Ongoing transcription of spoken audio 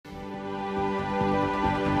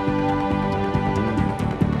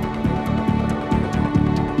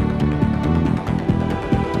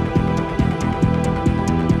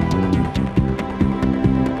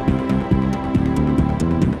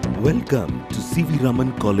Welcome to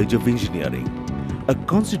C.V.Raman College of Engineering, a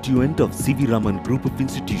constituent of C.V.Raman Group of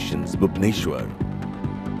Institutions, Bhubaneswar.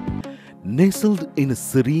 Nestled in a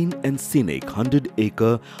serene and scenic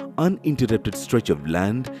 100-acre uninterrupted stretch of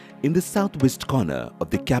land in the southwest corner of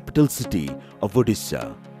the capital city of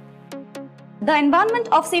Odisha. The environment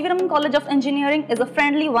of C.V.Raman College of Engineering is a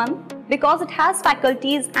friendly one because it has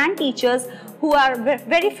faculties and teachers who are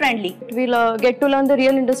very friendly. We'll get to learn the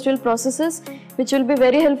real industrial processes, which will be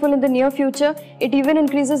very helpful in the near future. It even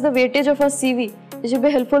increases the weightage of our CV, which will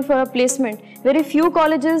be helpful for our placement. Very few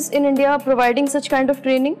colleges in India are providing such kind of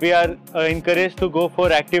training. We are encouraged to go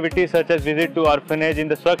for activities such as visit to orphanage in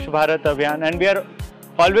the Swachh Bharat Abhiyan, and we are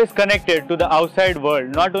always connected to the outside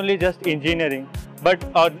world, not only just engineering, but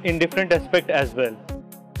in different aspects as well.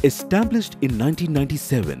 Established in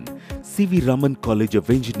 1997, C.V.Raman College of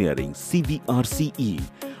Engineering CVRGI,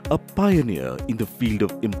 a pioneer in the field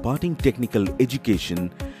of imparting technical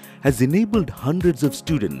education, has enabled hundreds of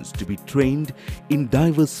students to be trained in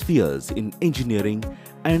diverse spheres in engineering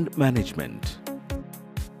and management.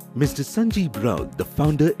 Mr. Sanjeev Raut, the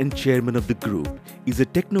founder and chairman of the group, is a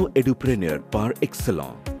techno-edupreneur par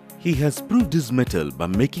excellence. He has proved his mettle by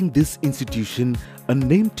making this institution a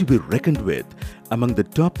name to be reckoned with among the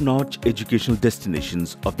top-notch educational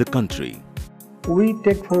destinations of the country. We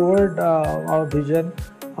take forward our vision,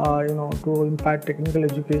 to impact technical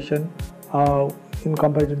education in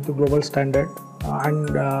comparison to global standard,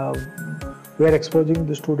 and we are exposing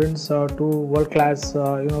the students to world-class,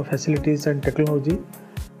 facilities and technology,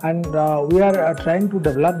 and we are trying to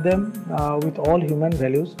develop them with all human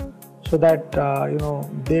values, so that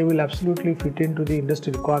they will absolutely fit into the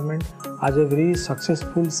industry requirement as a very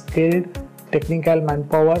successful, skilled, technical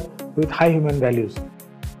manpower with high human values.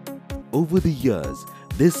 Over the years,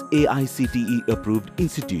 this AICTE approved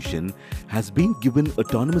institution has been given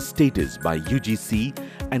autonomous status by UGC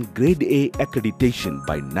and Grade A accreditation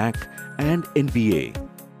by NAC and NBA.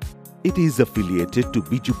 It is affiliated to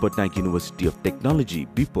Biju Patnaik University of Technology,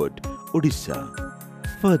 Biput, Odisha.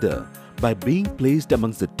 Further, by being placed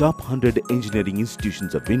amongst the top 100 engineering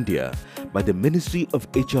institutions of India by the Ministry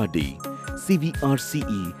of HRD,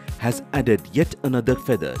 CVRGI has added yet another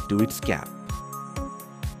feather to its cap.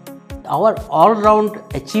 Our all-round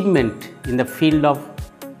achievement in the field of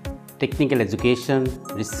technical education,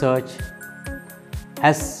 research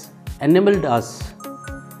has enabled us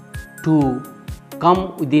to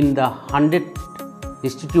come within the 100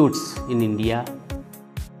 institutes in India.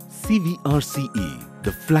 CVRGI,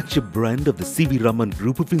 the flagship brand of the C.V.Raman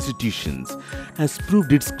Group of Institutions, has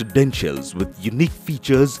proved its credentials with unique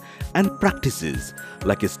features and practices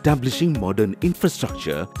like establishing modern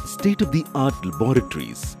infrastructure, state-of-the-art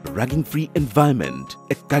laboratories, ragging-free environment,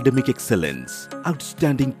 academic excellence,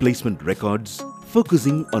 outstanding placement records,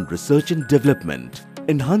 focusing on research and development,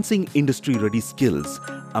 enhancing industry-ready skills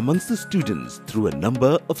amongst the students through a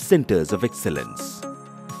number of centers of excellence.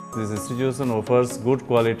 This institution offers good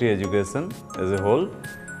quality education as a whole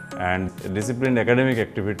and disciplined academic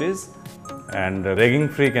activities and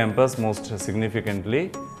ragging-free campus most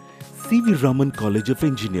significantly. C.V.Raman College of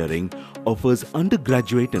Engineering offers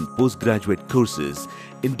undergraduate and postgraduate courses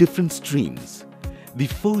in different streams. The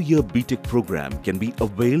 4-year BTech program can be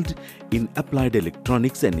availed in Applied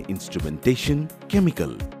Electronics and Instrumentation,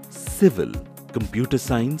 Chemical, Civil, Computer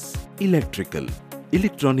Science, Electrical,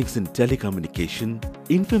 Electronics and Telecommunication,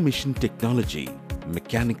 Information Technology,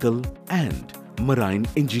 Mechanical and Marine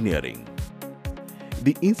Engineering.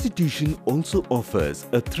 The institution also offers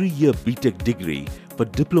a 3-year BTech degree for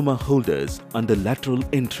diploma holders under lateral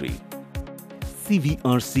entry.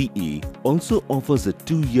 CVRGI also offers a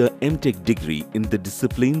 2-year MTech degree in the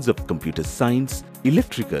disciplines of Computer Science,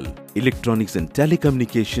 Electrical, Electronics and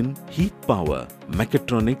Telecommunication, Heat Power,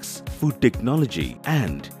 Mechatronics, Food Technology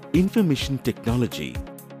and Information Technology.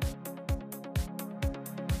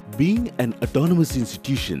 Being an autonomous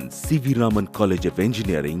institution, C.V.Raman College of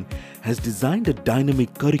Engineering has designed a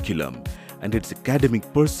dynamic curriculum, and its academic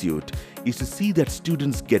pursuit is to see that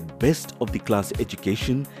students get best of the class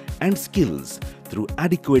education and skills through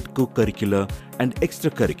adequate co-curricular and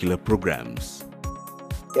extracurricular programs.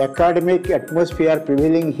 The academic atmosphere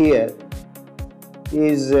prevailing here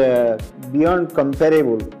is beyond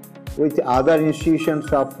comparable with other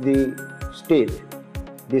institutions of the state.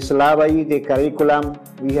 The syllabi, the curriculum,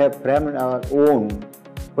 we have framed our own,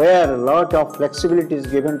 where a lot of flexibility is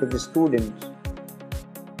given to the students.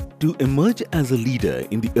 To emerge as a leader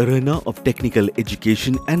in the arena of technical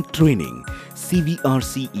education and training,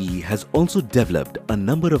 CVRGI has also developed a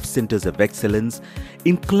number of centers of excellence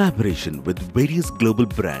in collaboration with various global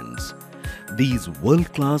brands. These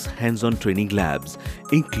world-class hands-on training labs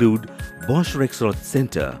include Bosch Rexroth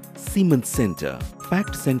Center, Siemens Center,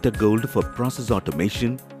 Fact Center Gold for Process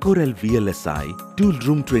Automation, Corel VLSI, Tool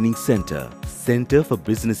Room Training Center, Center for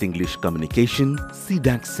Business English Communication,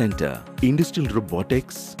 CDAC Center, Industrial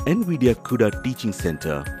Robotics, NVIDIA CUDA Teaching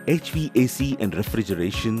Center, HVAC and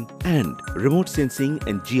Refrigeration, and Remote Sensing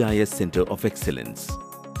and GIS Center of Excellence.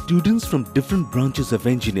 Students from different branches of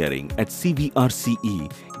engineering at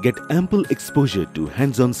CVRGI get ample exposure to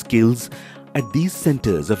hands-on skills at these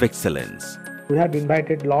centers of excellence. We have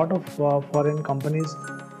invited a lot of foreign companies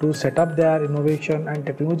to set up their innovation and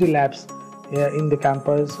technology labs in the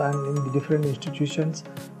campus and in the different institutions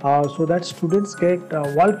so that students get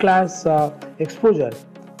world-class exposure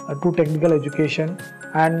to technical education,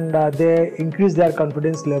 and they increase their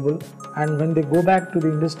confidence level, and when they go back to the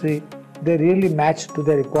industry, they really match to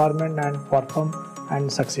their requirement and perform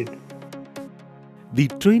and succeed. The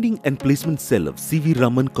Training and Placement Cell of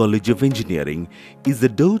C.V.Raman College of Engineering is the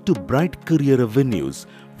door to bright career avenues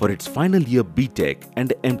for its final year BTech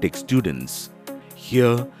and MTech students.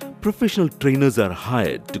 Here, professional trainers are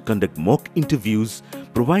hired to conduct mock interviews,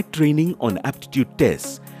 provide training on aptitude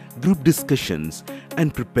tests, group discussions,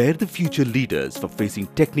 and prepare the future leaders for facing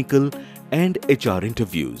technical and HR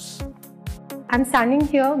interviews. I'm standing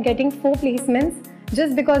here getting 4 placements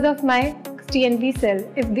just because of my TNP cell.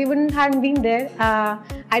 If they wouldn't have been there,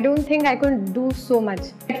 I don't think I could do so much.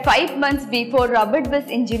 5 months before, Robert Bus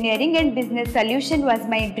Engineering and Business Solution was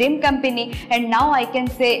my dream company, and now I can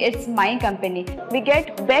say it's my company. We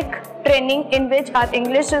get BEC training in which our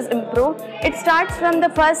English is improved. It starts from the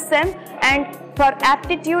first sem, and for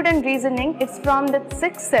aptitude and reasoning, it's from the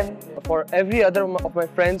 6th sem. For every other of my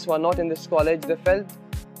friends who are not in this college, they felt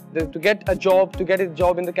that to get a job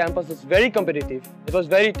in the campus is very competitive. It was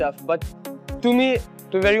very tough, but to me,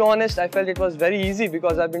 to be very honest, I felt it was very easy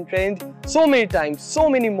because I've been trained so many times, so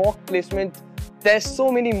many mock placement tests,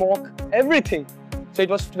 so many mock everything. So it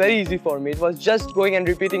was very easy for me. It was just going and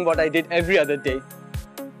repeating what I did every other day.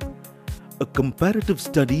 A comparative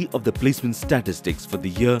study of the placement statistics for the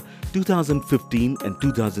year 2015 and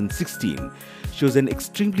 2016 shows an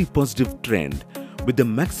extremely positive trend, with the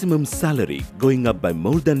maximum salary going up by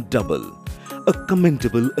more than double. A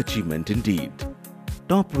commendable achievement indeed.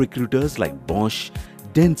 Top recruiters like Bosch,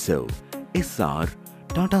 Denso, SR,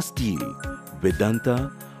 Tata Steel,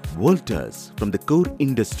 Vedanta, Voltas from the core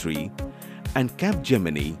industry, and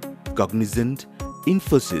Capgemini, Cognizant,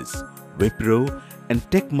 Infosys, Wipro, and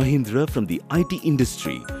Tech Mahindra from the IT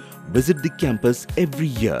industry visit the campus every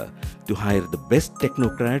year to hire the best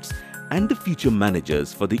technocrats and the future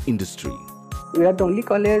managers for the industry. We are the only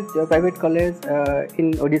college, private college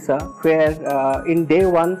in Odisha, where in day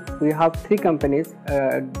one we have 3 companies,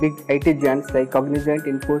 big IT giants like Cognizant,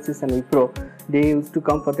 Infosys and Wipro. They used to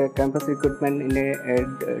come for their campus recruitment in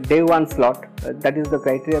a day 1 slot. That is the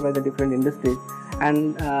criteria by the different industries.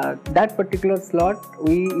 And that particular slot,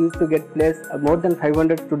 we used to get placed more than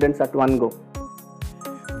 500 students at one go.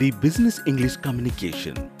 The Business English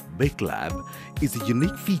Communication BEC Lab is a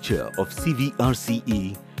unique feature of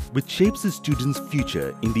CVRGI, which shapes the students'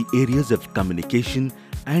 future in the areas of communication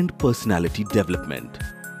and personality development.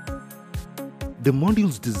 The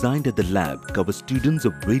modules designed at the lab cover students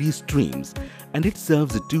of various streams, and it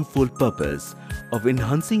serves a twofold purpose of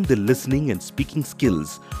enhancing the listening and speaking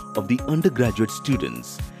skills of the undergraduate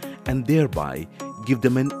students, and thereby give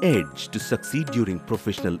them an edge to succeed during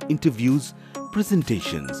professional interviews,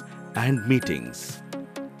 presentations, and meetings.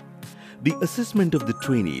 The assessment of the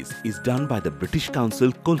trainees is done by the British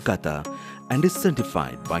Council, Kolkata, and is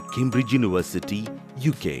certified by Cambridge University,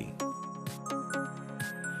 UK.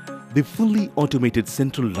 The fully automated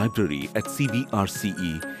central library at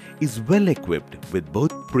CVRGI is well equipped with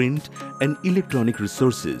both print and electronic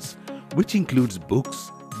resources, which includes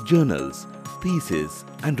books, journals, theses,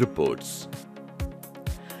 and reports.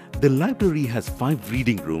 The library has 5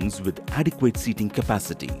 reading rooms with adequate seating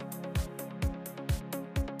capacity.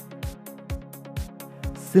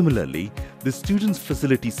 Similarly, the Students'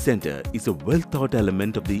 Facility Center is a well-thought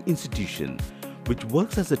element of the institution, which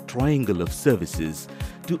works as a triangle of services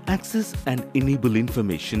to access and enable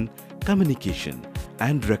information, communication,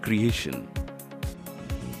 and recreation.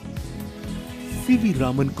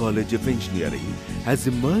 C.V.Raman College of Engineering has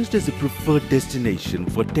emerged as a preferred destination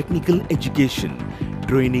for technical education,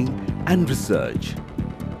 training, and research.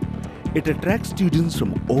 It attracts students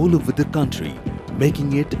from all over the country,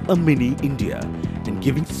 making it a mini India and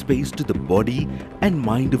giving space to the body and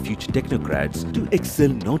mind of future technocrats to excel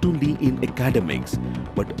not only in academics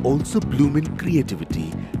but also bloom in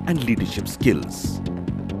creativity and leadership skills.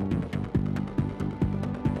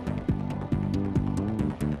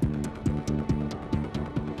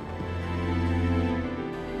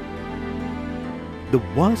 The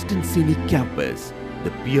vast and scenic campus,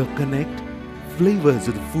 the peer connect, flavors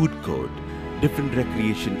of the food court, different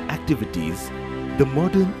recreation activities, the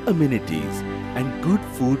modern amenities and good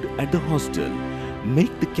food at the hostel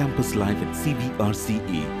make the campus life at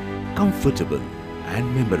CVRGI comfortable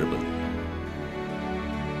and memorable.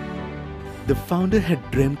 The founder had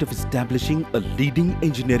dreamt of establishing a leading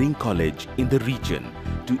engineering college in the region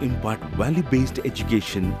to impart value-based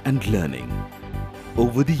education and learning.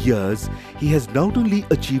 Over the years, he has not only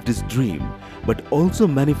achieved his dream, but also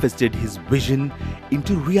manifested his vision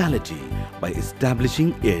into reality by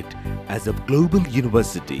establishing it as a global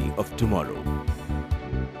university of tomorrow.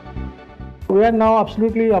 We are now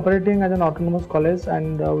absolutely operating as an autonomous college,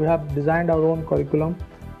 and we have designed our own curriculum,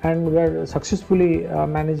 and we are successfully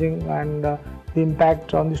managing, and the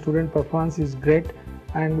impact on the student performance is great,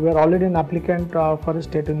 and we are already an applicant for a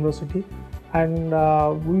state university, and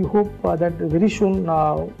we hope that very soon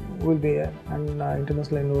will be an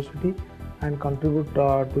international university and contribute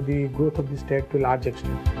to the growth of the state to a large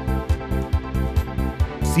extent.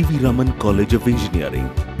 C.V.Raman College of Engineering,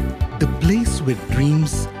 the place where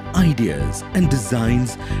dreams, ideas and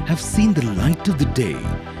designs have seen the light of the day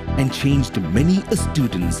and changed many a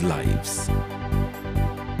student's lives.